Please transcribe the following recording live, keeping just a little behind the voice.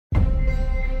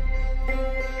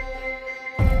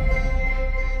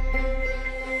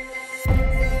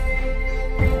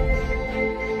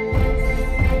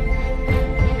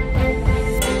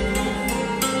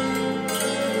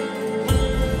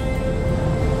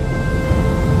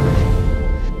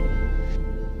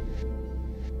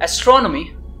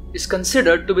Astronomy is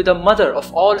considered to be the mother of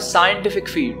all scientific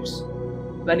fields.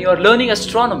 When you are learning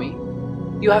astronomy,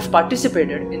 you have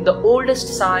participated in the oldest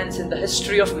science in the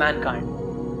history of mankind.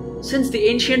 Since the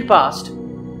ancient past,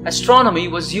 astronomy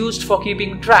was used for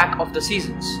keeping track of the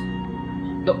seasons.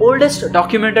 The oldest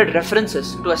documented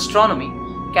references to astronomy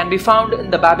can be found in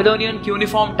the Babylonian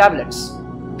cuneiform tablets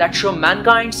that show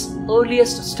mankind's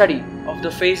earliest study of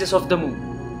the phases of the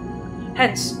moon.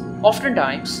 Hence,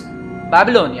 oftentimes,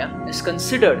 Babylonia is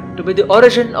considered to be the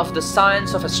origin of the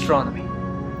science of astronomy.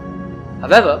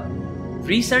 However,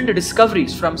 recent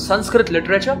discoveries from Sanskrit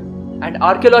literature and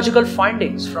archaeological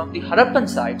findings from the Harappan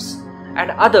sites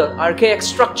and other archaic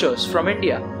structures from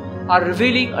India are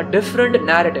revealing a different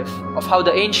narrative of how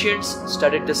the ancients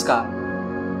studied the sky.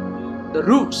 The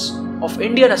roots of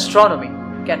Indian astronomy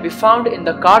can be found in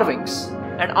the carvings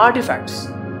and artifacts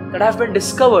that have been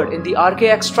discovered in the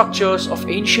archaic structures of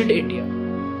ancient India.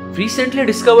 Recently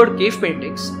discovered cave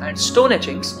paintings and stone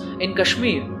etchings in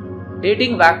Kashmir,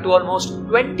 dating back to almost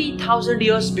 20,000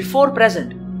 years before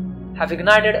present, have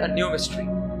ignited a new mystery.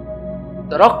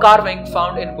 The rock carving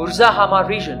found in Burza Hama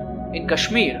region in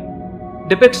Kashmir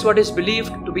depicts what is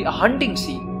believed to be a hunting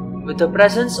scene with the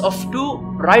presence of two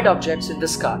bright objects in the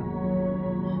sky.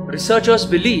 Researchers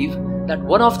believe that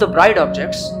one of the bright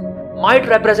objects might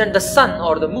represent the sun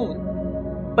or the moon,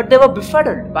 but they were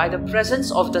befuddled by the presence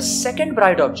of the second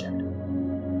bright object.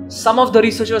 Some of the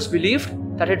researchers believed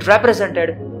that it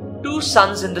represented two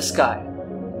suns in the sky,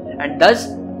 and thus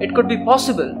it could be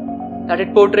possible that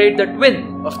it portrayed the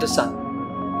twin of the sun.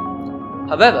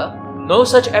 However, no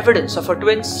such evidence of a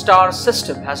twin star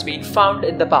system has been found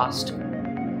in the past.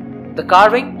 The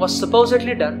carving was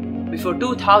supposedly done before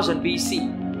 2000 BC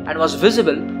and was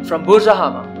visible from Burza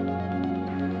Hama.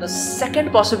 The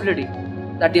second possibility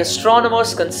that the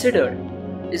astronomers considered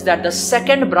is that the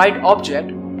second bright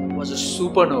object was a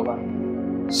supernova.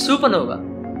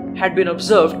 Supernova had been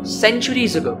observed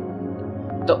centuries ago.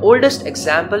 The oldest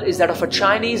example is that of a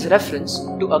Chinese reference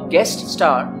to a guest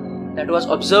star that was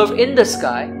observed in the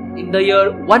sky in the year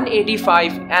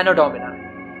 185 Anno Domini.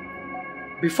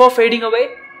 Before fading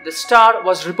away, the star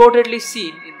was reportedly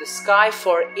seen in the sky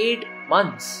for 8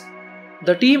 months.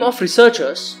 The team of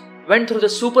researchers went through the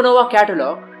supernova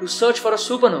catalogue to search for a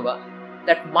supernova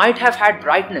that might have had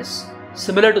brightness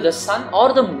similar to the sun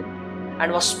or the moon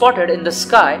and was spotted in the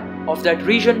sky of that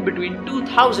region between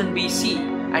 2000 BC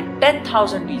and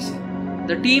 10,000 BC.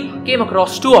 The team came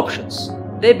across two options.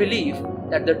 They believe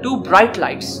that the two bright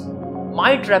lights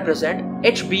might represent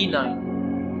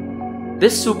HB9.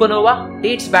 This supernova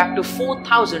dates back to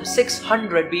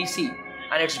 4600 BC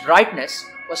and its brightness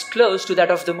was close to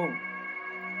that of the moon.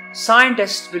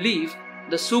 Scientists believe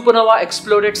the supernova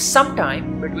exploded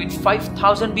sometime between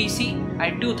 5000 BC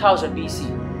and 2000 BC.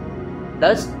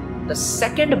 Thus, the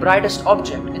second brightest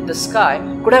object in the sky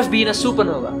could have been a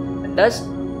supernova, and thus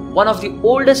one of the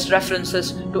oldest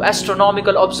references to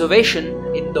astronomical observation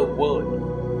in the world.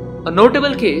 A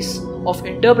notable case of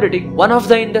interpreting one of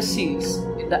the Indus seals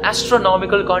in the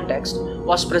astronomical context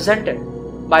was presented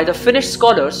by the Finnish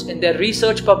scholars in their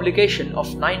research publication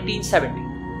of 1970.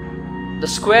 The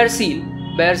square seal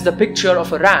bears the picture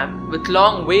of a ram with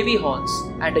long wavy horns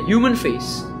and a human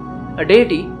face, a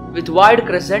deity with wide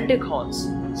crescentic horns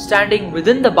standing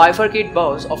within the bifurcate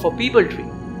boughs of a peepal tree,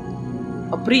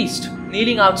 a priest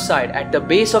kneeling outside at the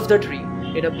base of the tree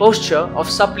in a posture of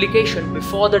supplication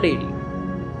before the deity,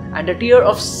 and a tier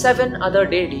of 7 other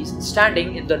deities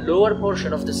standing in the lower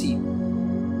portion of the seal.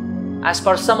 As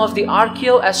per some of the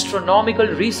archaeo-astronomical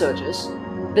researches,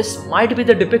 this might be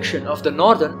the depiction of the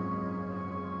northern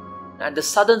and the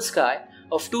southern sky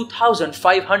of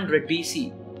 2500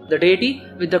 BC. The deity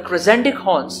with the crescentic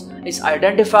horns is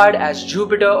identified as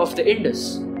Jupiter of the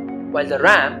Indus, while the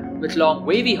ram with long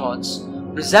wavy horns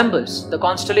resembles the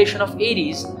constellation of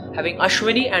Aries having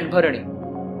Ashwini and Bharani.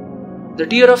 The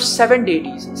tier of 7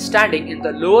 deities standing in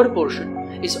the lower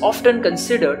portion is often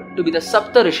considered to be the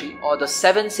Saptarishi or the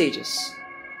 7 sages.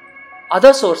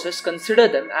 Other sources consider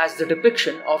them as the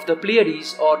depiction of the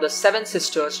Pleiades or the 7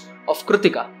 sisters of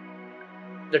Kritika.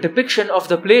 The depiction of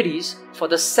the Pleiades for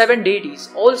the 7 deities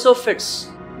also fits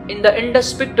in the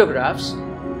Indus pictographs.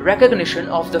 Recognition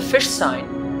of the fish sign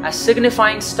as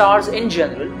signifying stars in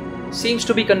general seems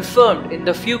to be confirmed in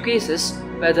the few cases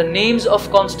where the names of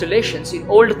constellations in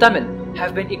Old Tamil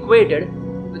have been equated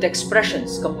with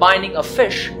expressions combining a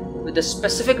fish with the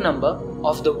specific number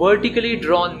of the vertically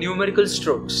drawn numerical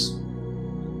strokes.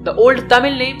 The Old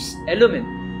Tamil names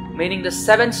Elumin, meaning the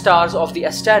 7 stars of the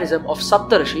asterism of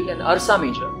Saptarishi and Arsa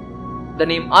Major, the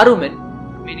name Arumin,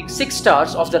 meaning 6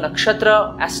 stars of the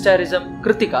nakshatra asterism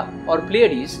Kritika or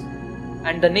Pleiades,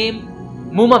 and the name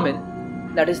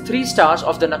Mumamin, that is 3 stars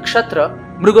of the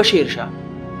nakshatra Mrugashirsha.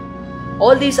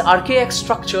 All these archaic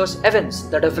structures evince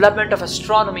the development of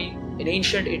astronomy in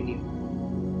ancient India.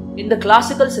 In the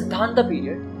classical Siddhanta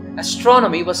period,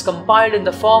 astronomy was compiled in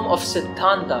the form of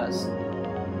Siddhantas.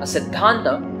 A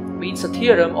Siddhanta means a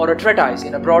theorem or a treatise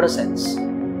in a broader sense.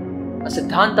 A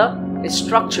Siddhanta is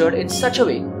structured in such a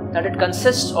way that it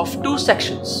consists of 2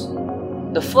 sections.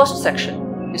 The first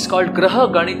section is called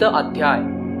Graha Ganita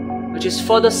Adhyay, which is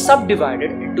further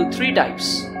subdivided into 3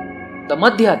 types. The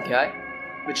Madhya Adhyay,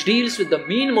 which deals with the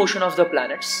mean motion of the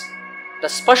planets, the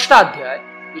Spashta Adhyay,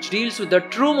 which deals with the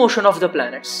true motion of the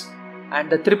planets, and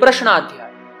the Triprashna Adhyay,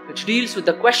 which deals with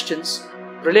the questions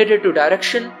related to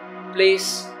direction,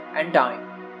 place, and time.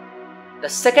 The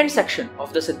second section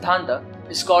of the Siddhanta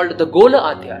is called the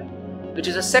Gola Adhyay, which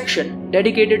is a section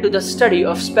dedicated to the study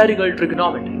of spherical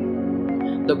trigonometry.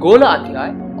 The Gola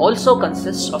Adhyay also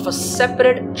consists of a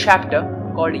separate chapter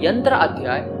called Yantra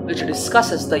Adhyay, which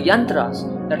discusses the yantras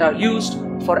that are used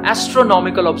for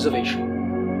astronomical observation.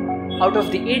 Out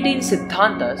of the 18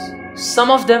 Siddhantas,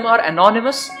 some of them are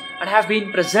anonymous and have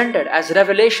been presented as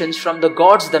revelations from the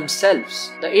gods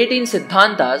themselves. The 18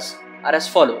 Siddhantas are as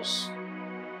follows.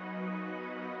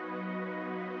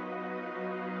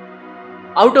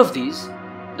 Out of these,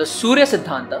 the Surya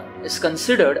Siddhanta is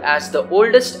considered as the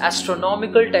oldest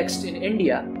astronomical text in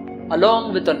India,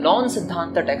 along with a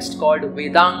non-Siddhanta text called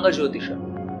Vedanga Jyotisha.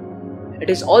 It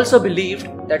is also believed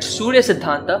that Surya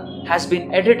Siddhanta has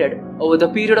been edited over the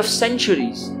period of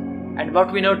centuries, and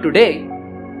what we know today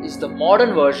is the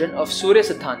modern version of Surya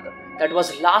Siddhanta that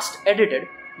was last edited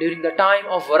during the time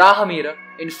of Varahamira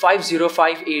in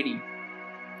 505 AD.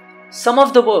 Some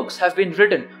of the works have been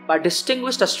written by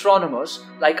distinguished astronomers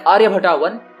like Aryabhata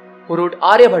I, who wrote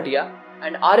Aryabhatiya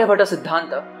and Aryabhata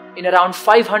Siddhanta in around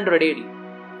 500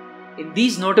 AD. In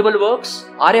these notable works,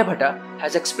 Aryabhata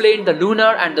has explained the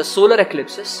lunar and the solar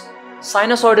eclipses,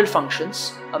 sinusoidal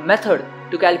functions, a method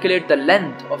to calculate the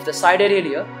length of the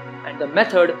sidereal, and the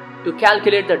method to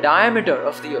calculate the diameter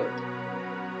of the earth.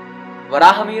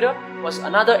 Varahamira was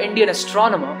another Indian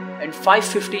astronomer in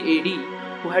 550 AD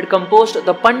who had composed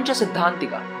the Pancha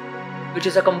Siddhantika, which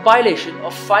is a compilation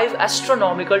of 5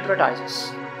 astronomical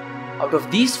treatises. Out of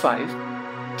these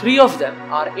 5, 3 of them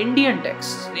are Indian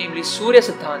texts, namely Surya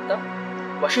Siddhanta,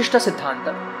 Vashishta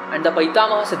Siddhanta, and the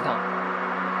Paitamaha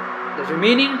Siddhanta. The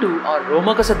remaining 2 are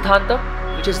Romaka Siddhanta,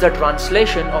 which is the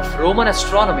translation of Roman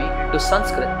astronomy into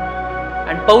Sanskrit,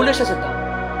 and Paulisha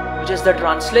Siddhanta, which is the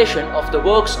translation of the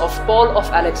works of Paul of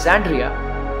Alexandria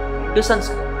into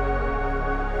Sanskrit.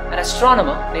 An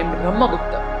astronomer named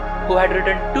Brahmagupta, who had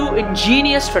written 2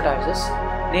 ingenious treatises,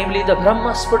 namely the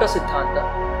Brahma Sputa Siddhanta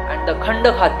and the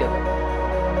Khanda Khadyaka.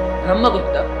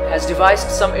 Brahmagupta has devised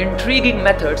some intriguing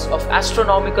methods of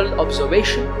astronomical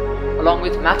observation along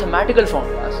with mathematical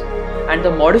formulas and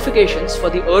the modifications for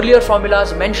the earlier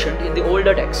formulas mentioned in the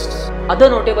older texts. Other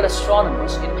notable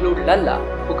astronomers include Lalla,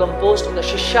 who composed the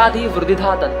Shishyadhi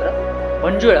Vruddhidha Tantra,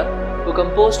 Manjula, who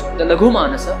composed the Laghu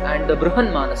Manasa and the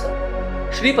Bruhan Manasa,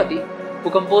 Shripati, who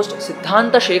composed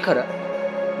Siddhanta Shekhara,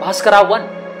 Bhaskara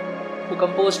I, who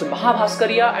composed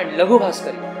Mahabhaskariya and Laghu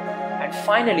Bhaskariya, and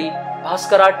finally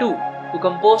Bhaskara II, who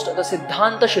composed the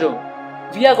Siddhanta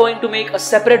Shironi. We are going to make a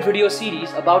separate video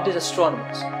series about these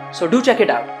astronomers, so do check it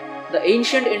out. The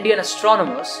ancient Indian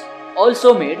astronomers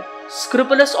also made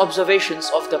scrupulous observations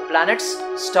of the planets,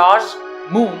 stars,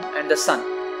 moon, and the sun.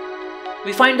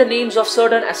 We find the names of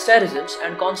certain asterisms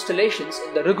and constellations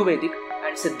in the Rigvedic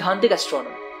and Siddhantic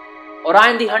astronomy.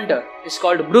 Orion the Hunter is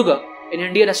called Mruga in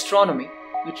Indian astronomy,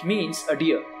 which means a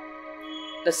deer.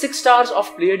 The 6 stars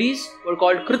of Pleiades were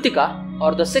called Kritika,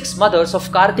 or the 6 mothers of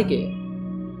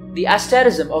Kartikeya. The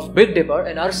asterism of Big Dipper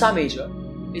in Ursa Major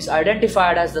is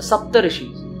identified as the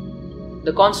Saptarishis.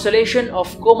 The constellation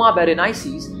of Coma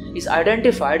Berenices is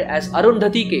identified as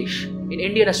Arundhati Kesh in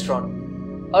Indian astronomy.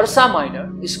 Ursa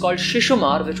Minor is called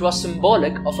Shishumar, which was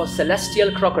symbolic of a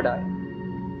celestial crocodile.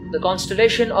 The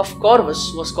constellation of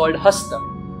Corvus was called Hasta.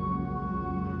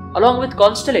 Along with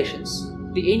constellations,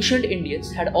 the ancient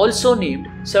Indians had also named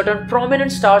certain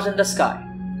prominent stars in the sky.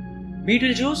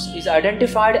 Betelgeuse is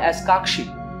identified as Kakshi.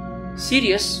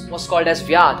 Sirius was called as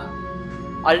Vyadha.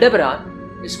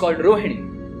 Aldebaran is called Rohini.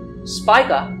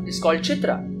 Spica is called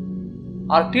Chitra.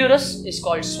 Arcturus is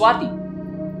called Swati.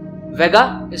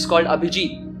 Vega is called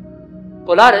Abhijit.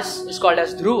 Polaris is called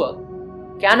as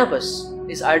Dhruva. Canopus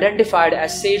is identified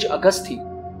as Sage Agasthi.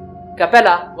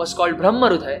 Capella was called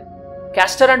Brahmarudhay.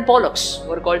 Castor and Pollux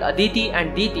were called Aditi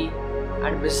and Diti,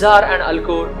 and Mizar and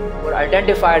Alcor were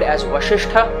identified as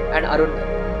Vashishtha and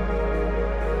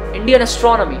Arundha. Indian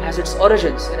astronomy has its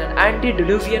origins in an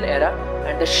antediluvian era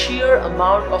and the sheer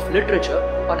amount of literature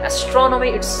on astronomy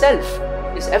itself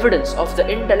is evidence of the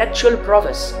intellectual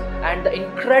prowess and the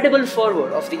incredible fervor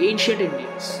of the ancient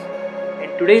Indians. In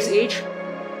today's age,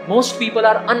 most people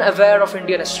are unaware of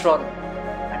Indian astronomy,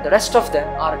 and the rest of them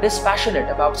are dispassionate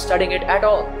about studying it at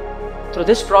all. Through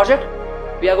this project,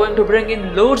 we are going to bring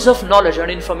in loads of knowledge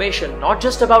and information not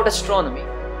just about astronomy,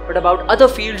 but about other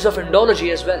fields of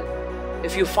Indology as well.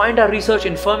 If you find our research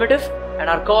informative and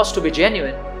our cause to be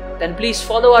genuine, then please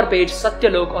follow our page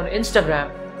Satyalok on Instagram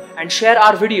and share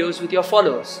our videos with your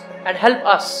followers and help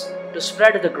us to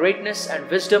spread the greatness and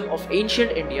wisdom of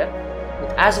ancient India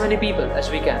with as many people as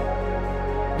we can.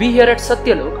 We here at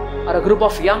Satyalok are a group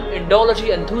of young Indology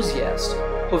enthusiasts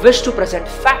who wish to present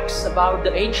facts about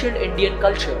the ancient Indian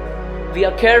culture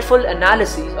via careful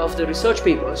analysis of the research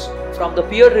papers from the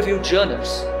peer-reviewed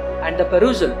journals and the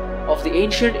perusal of the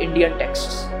ancient Indian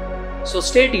texts. So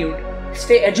stay tuned,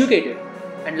 stay educated,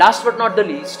 and last but not the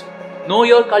least, know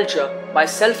your culture by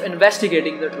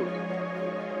self-investigating the truth.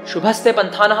 Shubhaste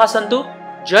Panthanaha Santu,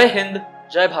 Jai Hind,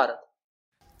 Jai Bharat.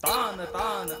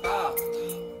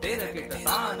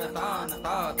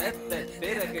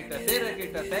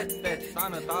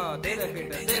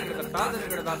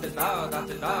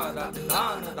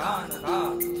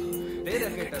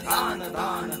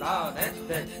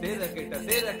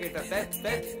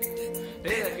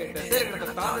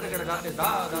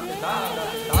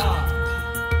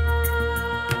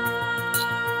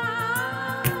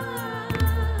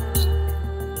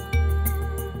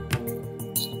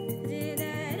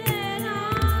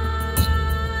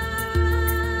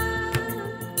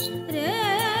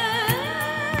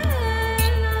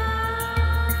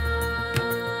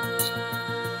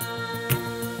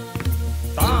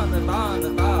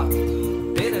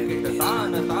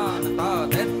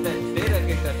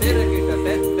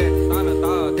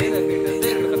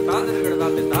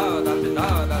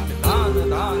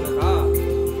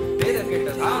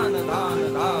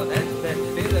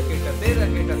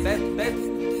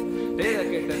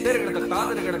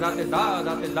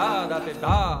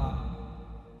 Da